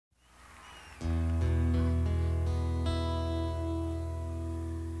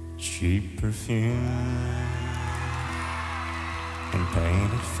Cheap perfume and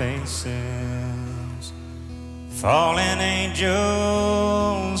painted faces, fallen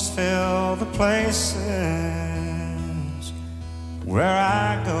angels fill the places where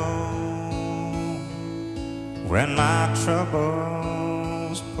I go when my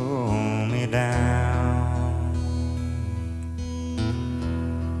troubles pull me down.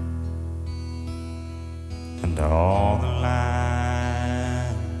 And all the lies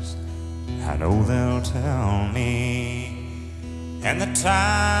I know they'll tell me, and the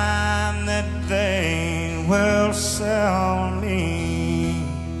time that they will sell me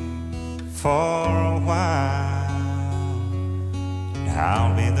for a while,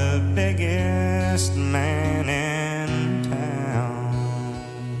 I'll be the biggest man in town.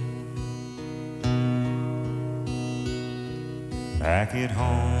 Back at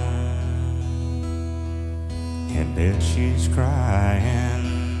home, and bet she's crying,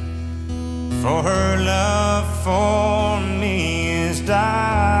 for her love for me is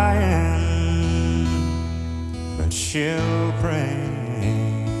dying, but she'll pray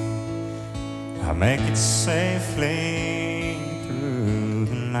I make it safely through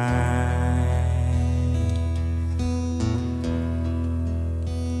the night.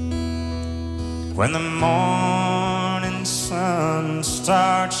 When the morning sun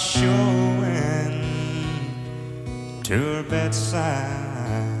starts showing to her bedside,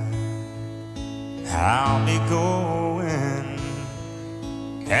 I'll be going,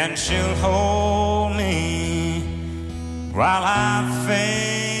 and she'll hold me while I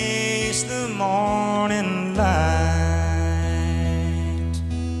face the morning light.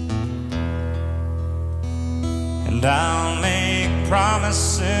 And I'll make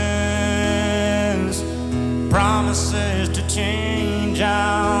promises, promises to change.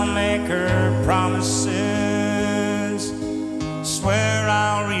 I'll make her promises, swear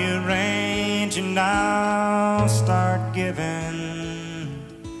I'll rearrange, and I'll start giving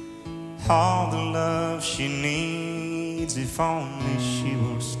all the love she needs, if only she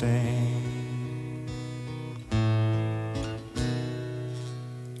will stay.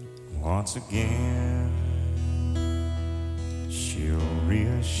 Once again, she'll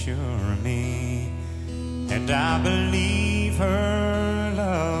reassure me, and I believe her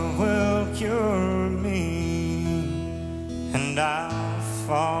love will cure me, and I'll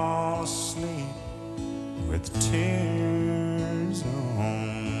fall asleep with tears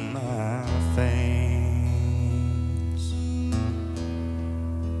on my face.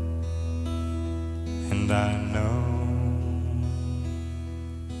 And I know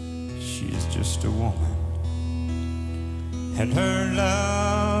she's just a woman, and her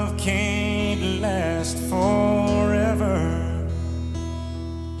love can't last forever,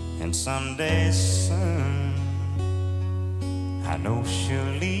 and someday soon I know she'll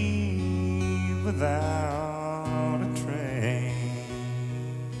leave without a trace.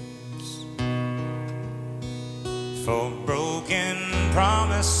 For broken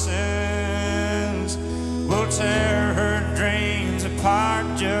promises will tear her dreams apart.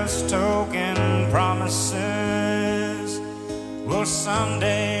 Just token promises will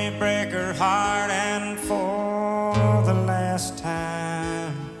someday break her heart, and for the last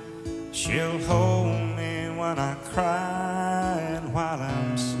time she'll hold me when I cry, and while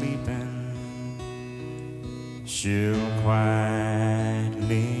I'm sleeping she'll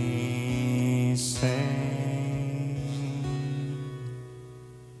quietly say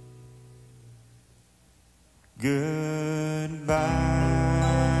goodbye.